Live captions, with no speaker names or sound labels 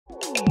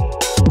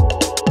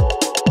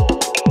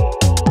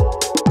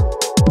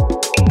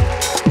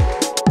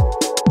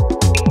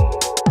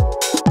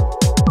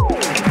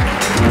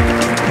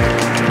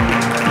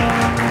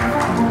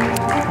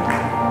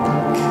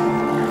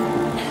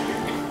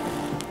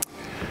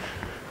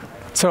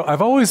So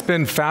I've always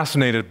been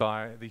fascinated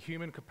by the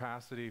human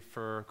capacity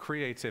for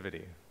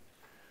creativity.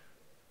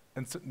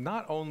 And so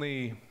not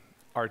only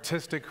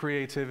artistic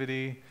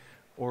creativity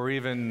or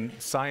even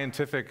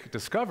scientific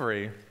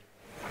discovery,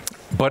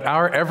 but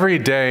our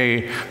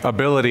everyday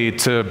ability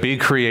to be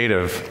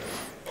creative.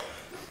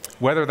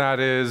 Whether that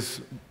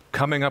is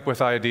coming up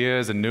with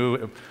ideas and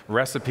new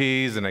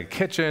recipes in a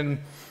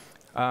kitchen,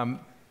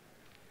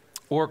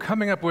 or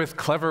coming up with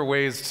clever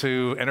ways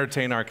to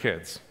entertain our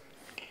kids.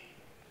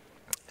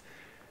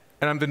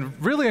 And I've been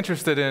really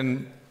interested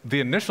in the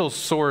initial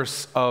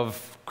source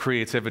of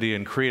creativity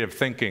and creative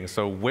thinking.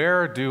 So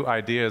where do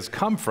ideas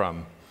come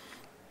from?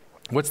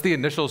 What's the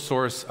initial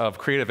source of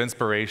creative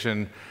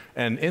inspiration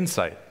and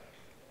insight?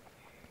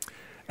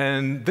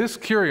 And this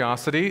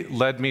curiosity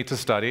led me to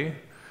study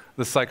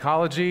the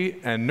psychology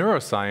and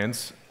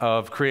neuroscience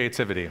of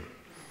creativity.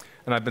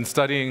 And I've been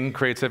studying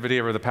creativity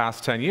over the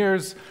past 10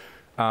 years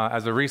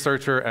as a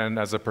researcher and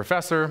as a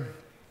professor.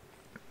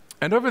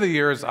 And over the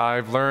years,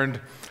 I've learned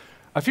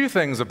a few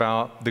things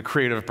about the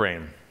creative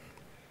brain.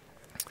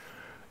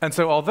 And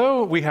so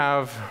although we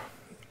have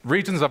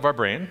regions of our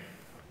brain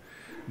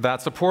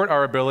that support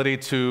our ability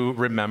to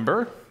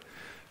remember,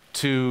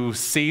 to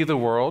see the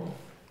world,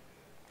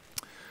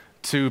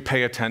 to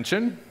pay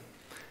attention,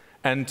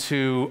 and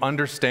to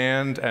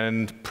understand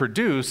and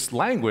produce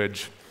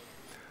language,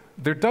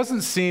 there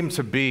doesn't seem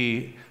to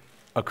be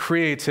a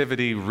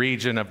creativity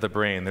region of the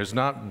brain. There's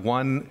not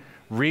one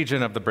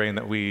region of the brain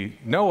that we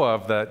know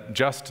of that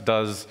just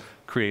does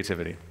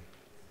creativity.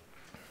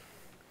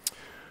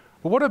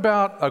 But what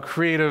about a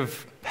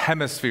creative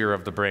hemisphere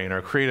of the brain, or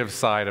a creative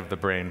side of the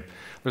brain?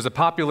 There's a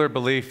popular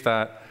belief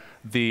that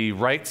the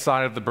right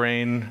side of the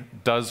brain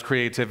does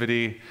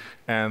creativity,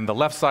 and the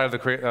left side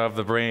of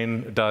the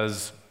brain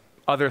does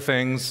other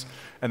things,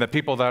 and that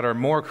people that are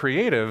more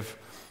creative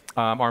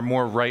are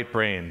more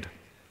right-brained.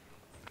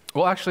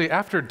 Well, actually,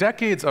 after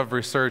decades of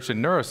research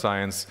in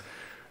neuroscience,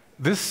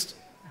 this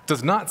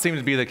does not seem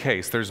to be the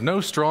case. There's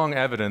no strong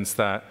evidence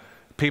that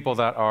people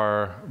that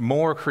are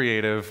more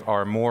creative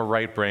are more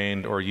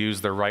right-brained or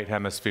use their right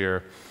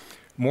hemisphere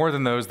more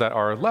than those that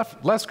are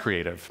less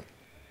creative.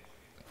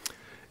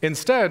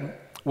 Instead,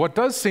 what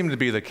does seem to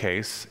be the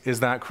case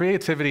is that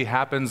creativity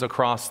happens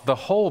across the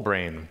whole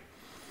brain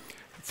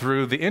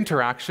through the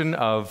interaction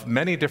of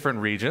many different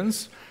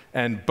regions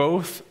and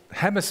both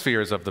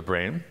hemispheres of the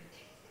brain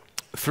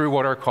through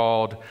what are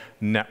called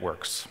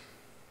networks.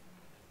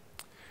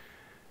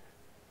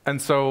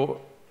 And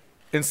so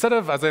instead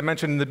of, as I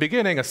mentioned in the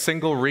beginning, a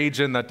single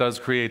region that does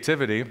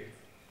creativity,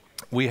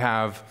 we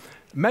have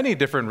many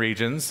different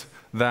regions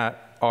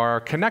that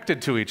are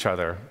connected to each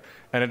other.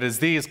 And it is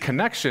these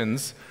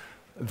connections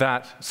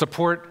that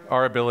support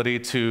our ability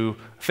to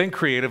think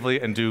creatively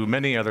and do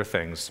many other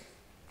things.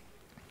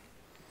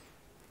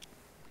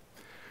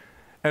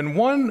 And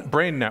one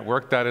brain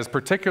network that is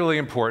particularly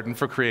important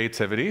for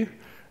creativity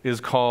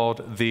is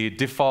called the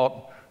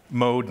default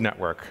mode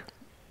network.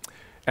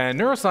 And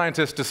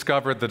neuroscientists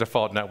discovered the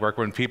default network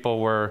when people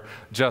were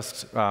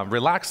just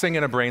relaxing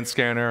in a brain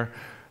scanner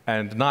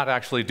and not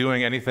actually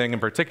doing anything in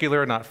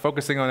particular, not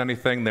focusing on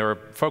anything. They were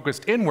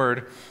focused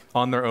inward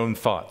on their own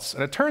thoughts.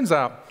 And it turns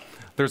out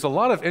there's a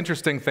lot of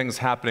interesting things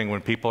happening when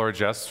people are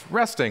just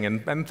resting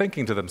and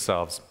thinking to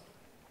themselves.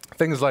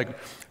 Things like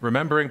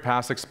remembering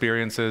past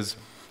experiences,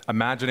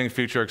 imagining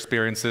future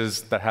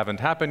experiences that haven't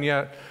happened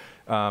yet,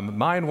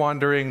 mind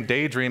wandering,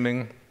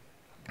 daydreaming.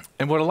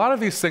 And what a lot of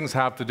these things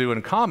have to do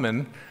in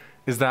common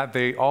is that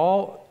they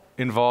all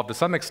involve, to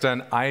some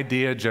extent,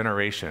 idea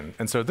generation.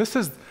 And so this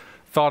is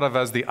thought of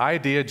as the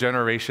idea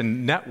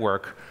generation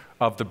network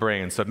of the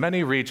brain. So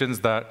many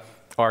regions that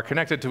are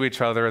connected to each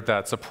other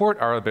that support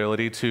our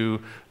ability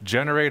to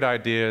generate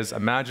ideas,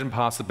 imagine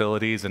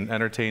possibilities, and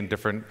entertain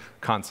different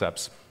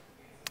concepts.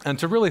 And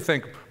to really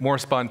think more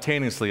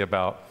spontaneously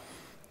about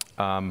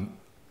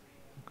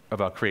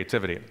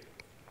creativity.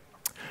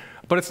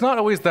 But it's not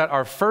always that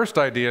our first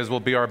ideas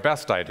will be our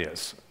best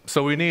ideas.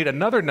 So we need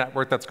another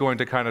network that's going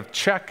to kind of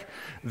check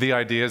the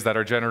ideas that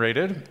are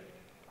generated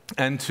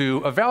and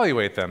to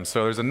evaluate them.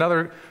 So there's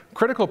another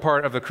critical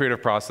part of the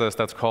creative process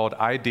that's called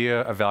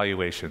idea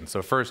evaluation.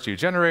 So first you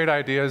generate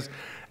ideas,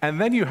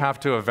 and then you have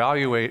to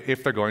evaluate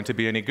if they're going to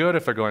be any good,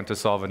 if they're going to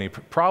solve any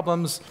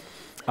problems,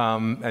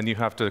 and you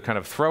have to kind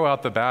of throw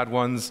out the bad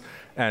ones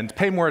and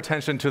pay more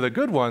attention to the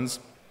good ones.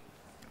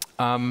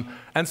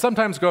 And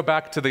sometimes go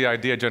back to the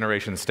idea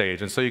generation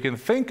stage. And so you can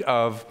think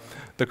of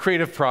the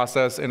creative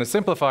process in a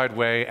simplified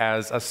way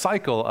as a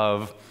cycle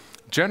of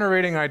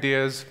generating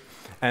ideas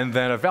and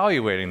then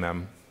evaluating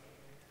them.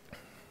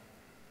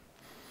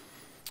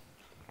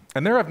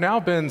 And there have now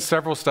been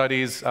several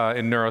studies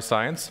in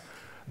neuroscience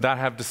that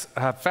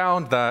have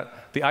found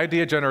that the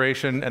idea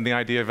generation and the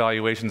idea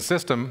evaluation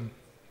system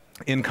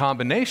in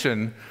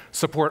combination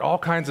support all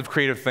kinds of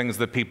creative things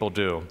that people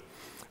do,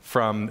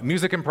 from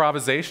music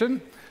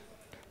improvisation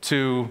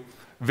to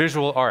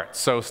visual arts.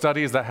 So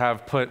studies that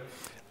have put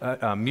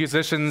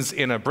musicians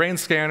in a brain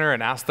scanner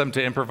and asked them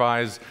to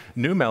improvise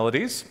new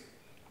melodies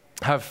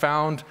have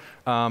found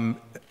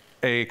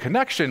a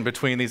connection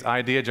between these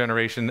idea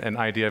generation and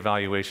idea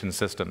evaluation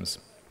systems.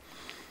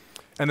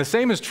 And the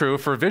same is true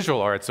for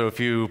visual art. So if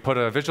you put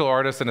a visual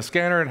artist in a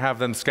scanner and have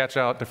them sketch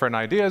out different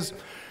ideas,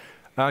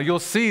 you'll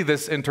see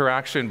this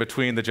interaction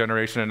between the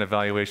generation and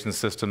evaluation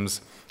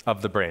systems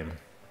of the brain.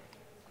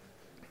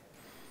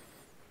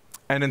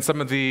 And in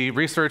some of the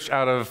research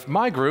out of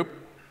my group,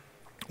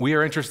 we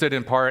are interested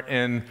in part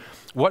in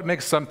what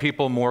makes some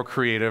people more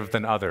creative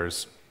than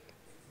others.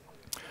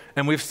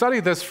 And we've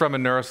studied this from a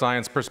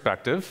neuroscience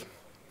perspective.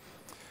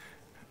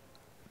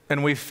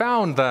 And we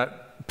found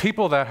that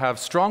people that have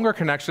stronger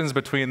connections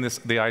between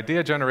the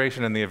idea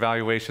generation and the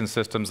evaluation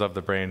systems of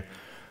the brain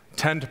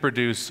tend to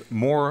produce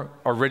more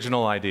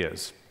original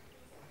ideas.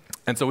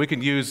 And so we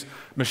can use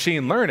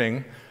machine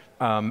learning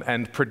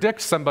and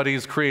predict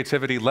somebody's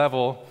creativity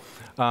level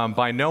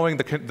by knowing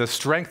the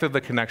strength of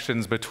the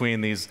connections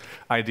between these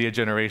idea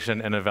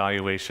generation and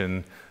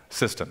evaluation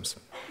systems.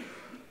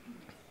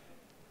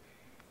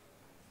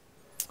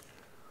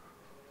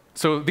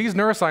 So these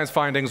neuroscience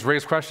findings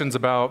raise questions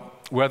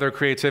about whether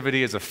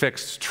creativity is a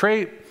fixed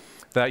trait,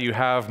 that you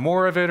have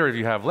more of it or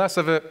you have less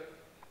of it,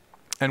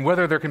 and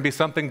whether there can be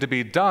something to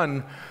be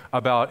done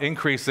about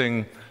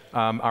increasing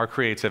our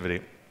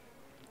creativity.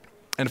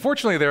 And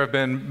fortunately, there have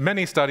been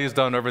many studies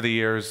done over the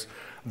years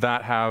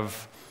that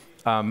have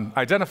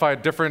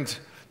identified different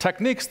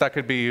techniques that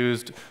could be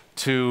used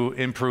to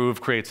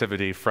improve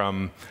creativity,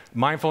 from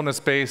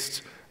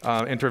mindfulness-based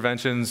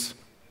interventions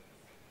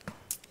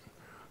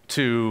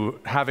to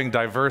having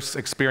diverse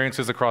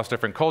experiences across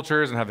different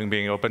cultures and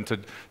being open to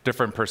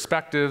different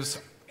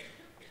perspectives,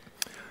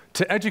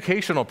 to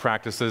educational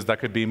practices that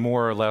could be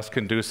more or less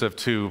conducive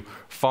to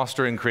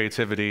fostering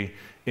creativity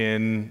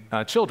in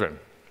children.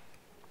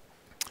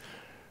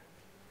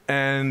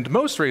 And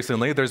most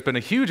recently, there's been a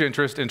huge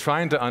interest in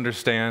trying to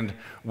understand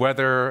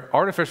whether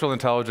artificial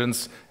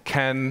intelligence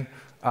can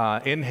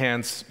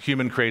enhance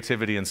human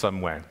creativity in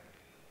some way.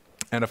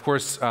 And of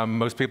course,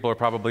 most people are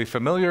probably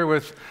familiar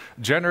with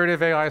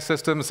generative AI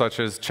systems such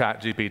as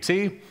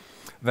ChatGPT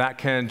that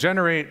can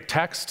generate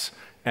text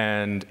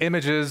and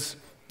images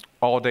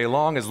all day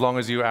long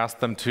as you ask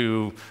them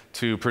to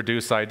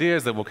produce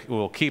ideas that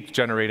will keep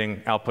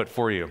generating output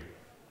for you.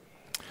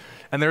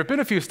 And there have been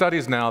a few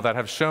studies now that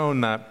have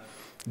shown that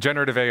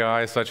generative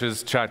AI, such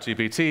as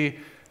ChatGPT,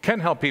 can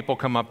help people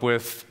come up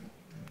with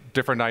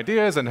different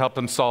ideas and help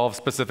them solve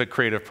specific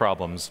creative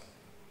problems.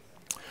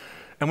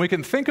 And we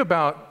can think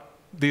about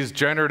these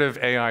generative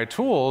AI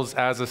tools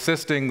as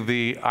assisting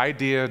the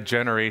idea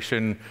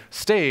generation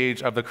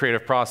stage of the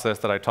creative process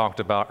that I talked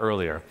about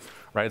earlier.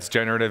 Right? It's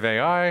generative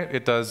AI,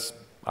 it does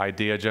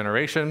idea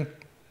generation,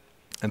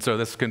 and so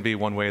this can be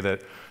one way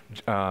that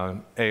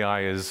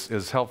AI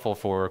is helpful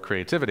for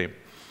creativity.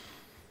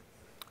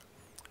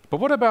 But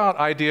what about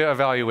idea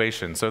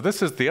evaluation? So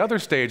this is the other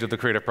stage of the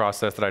creative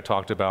process that I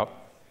talked about.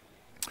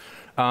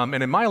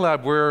 And in my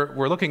lab,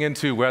 we're looking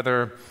into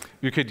whether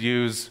you could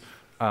use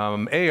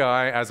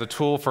AI as a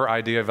tool for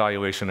idea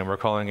evaluation, and we're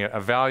calling it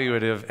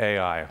evaluative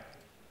AI.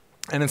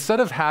 And instead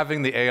of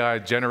having the AI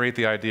generate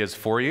the ideas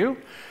for you,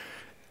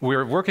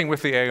 we're working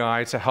with the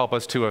AI to help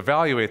us to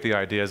evaluate the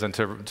ideas and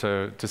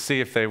to see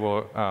if they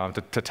will,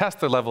 to test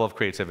the level of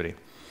creativity.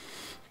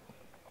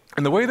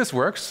 And the way this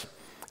works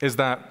is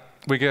that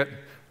we get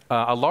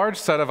a large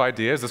set of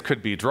ideas. This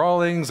could be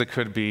drawings, it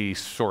could be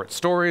short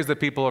stories that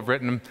people have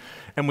written,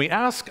 and we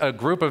ask a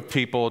group of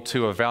people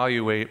to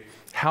evaluate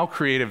how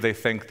creative they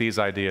think these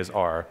ideas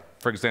are,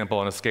 for example,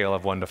 on a scale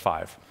of 1 to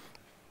 5.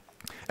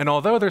 And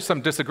although there's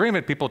some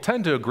disagreement, people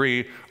tend to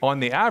agree on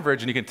the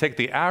average, and you can take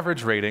the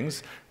average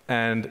ratings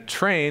and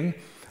train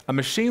a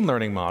machine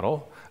learning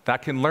model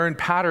that can learn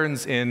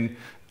patterns in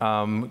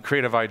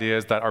creative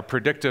ideas that are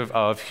predictive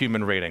of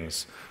human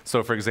ratings.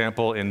 So for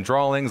example, in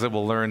drawings, it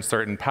will learn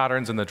certain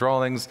patterns in the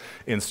drawings.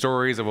 In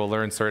stories, it will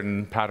learn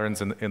certain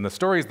patterns in the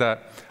stories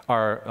that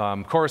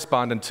are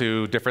correspondent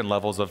to different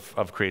levels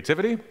of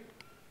creativity.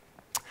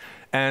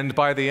 And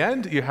by the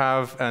end, you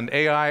have an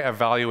AI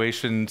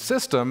evaluation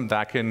system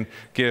that can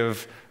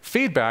give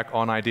feedback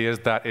on ideas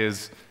that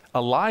is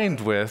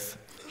aligned with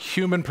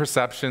human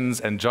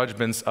perceptions and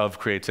judgments of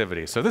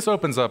creativity. So this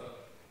opens up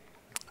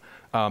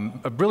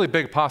a really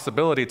big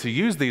possibility to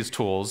use these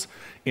tools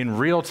in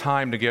real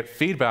time to get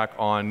feedback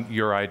on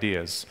your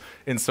ideas.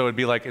 And so it'd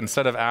be like,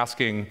 instead of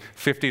asking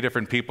 50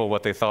 different people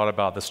what they thought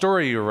about the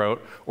story you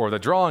wrote or the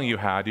drawing you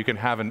had, you can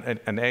have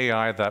an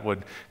AI that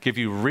would give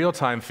you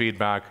real-time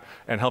feedback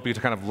and help you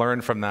to kind of learn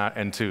from that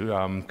and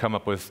to come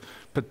up with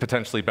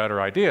potentially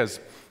better ideas.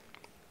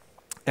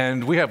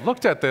 And we have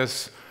looked at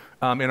this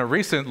in a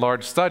recent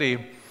large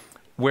study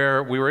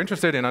where we were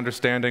interested in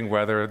understanding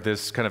whether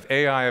this kind of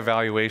AI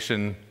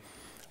evaluation,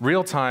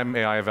 real-time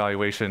AI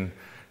evaluation,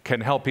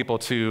 can help people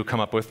to come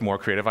up with more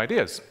creative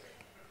ideas.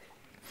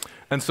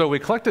 And so we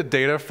collected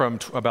data from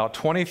about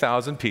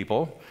 20,000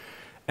 people,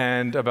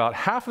 and about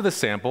half of the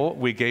sample,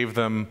 we gave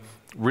them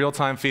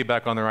real-time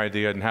feedback on their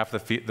idea, and half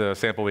the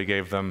sample we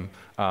gave them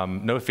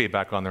no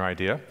feedback on their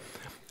idea.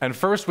 And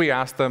first we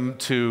asked them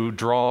to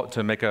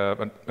make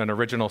an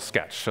original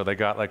sketch. So they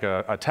got like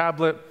a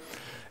tablet,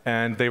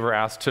 and they were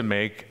asked to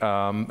make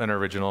an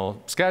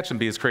original sketch and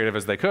be as creative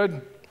as they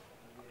could.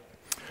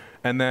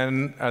 And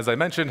then, as I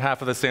mentioned,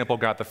 half of the sample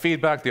got the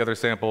feedback, the other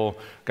sample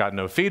got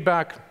no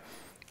feedback.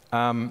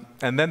 And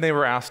then they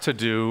were asked to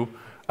do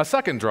a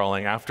second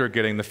drawing after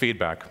getting the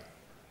feedback.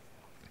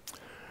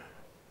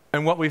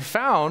 And what we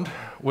found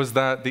was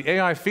that the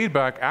AI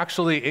feedback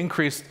actually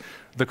increased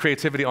the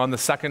creativity on the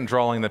second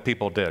drawing that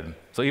people did.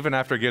 So even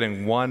after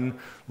getting one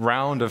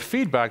round of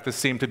feedback, this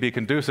seemed to be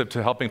conducive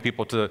to helping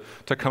people to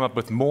come up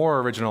with more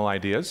original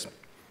ideas.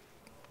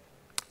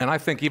 And I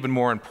think even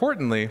more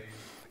importantly,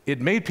 it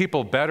made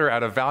people better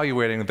at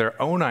evaluating their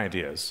own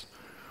ideas.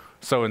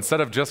 So instead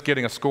of just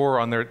getting a score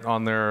on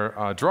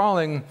their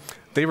drawing,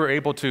 they were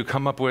able to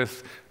come up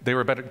with,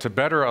 to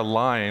better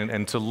align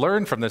and to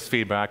learn from this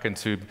feedback and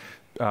to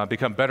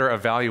become better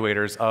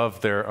evaluators of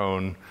their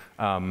own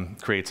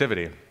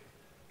creativity.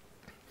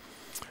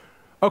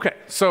 Okay,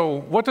 so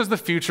what does the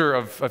future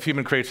of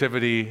human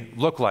creativity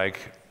look like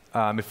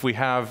if we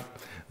have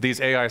these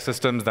AI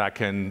systems that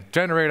can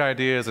generate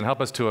ideas and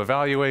help us to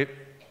evaluate?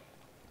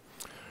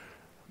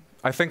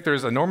 I think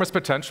there's enormous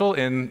potential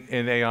in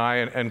AI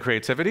and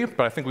creativity,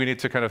 but I think we need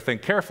to kind of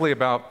think carefully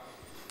about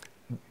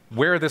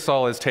where this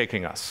all is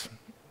taking us.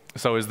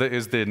 So is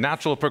the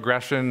natural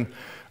progression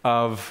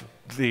of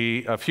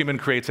human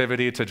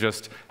creativity to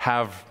just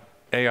have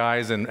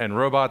AIs and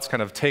robots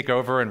kind of take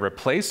over and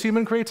replace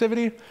human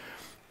creativity?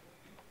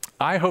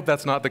 I hope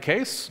that's not the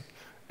case,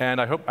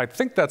 and I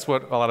think that's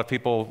what a lot of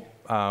people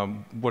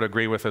would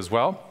agree with as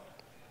well.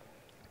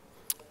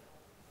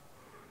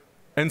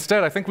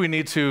 Instead, I think we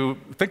need to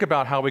think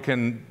about how we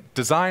can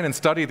design and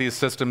study these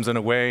systems in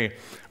a way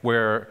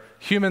where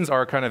humans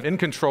are kind of in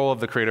control of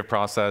the creative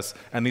process,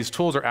 and these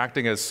tools are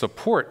acting as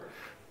support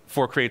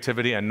for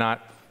creativity and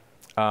not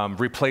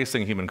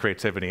replacing human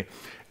creativity.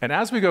 And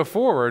as we go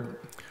forward,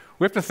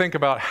 we have to think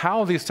about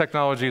how these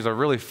technologies are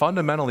really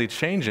fundamentally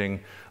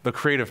changing the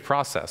creative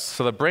process.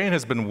 So the brain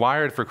has been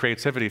wired for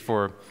creativity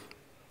for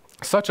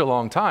such a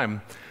long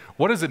time.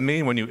 What does it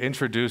mean when you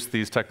introduce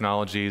these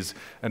technologies,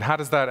 and how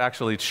does that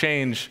actually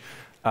change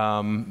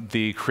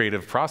the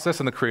creative process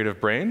and the creative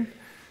brain?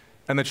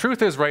 And the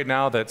truth is right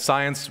now that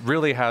science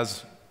really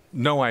has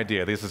no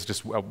idea. This is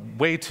just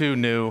way too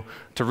new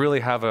to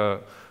really have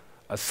a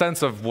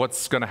sense of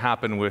what's going to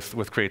happen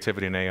with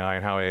creativity and AI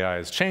and how AI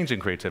is changing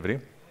creativity.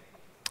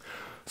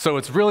 So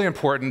it's really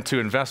important to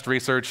invest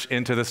research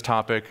into this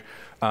topic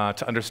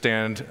to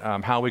understand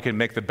how we can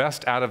make the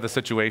best out of the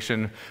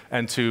situation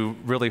and to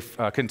really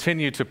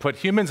continue to put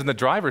humans in the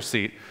driver's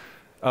seat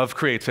of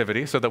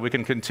creativity so that we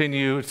can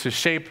continue to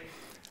shape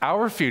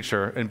our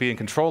future and be in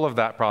control of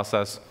that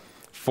process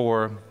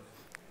for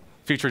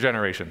future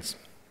generations.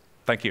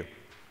 Thank you.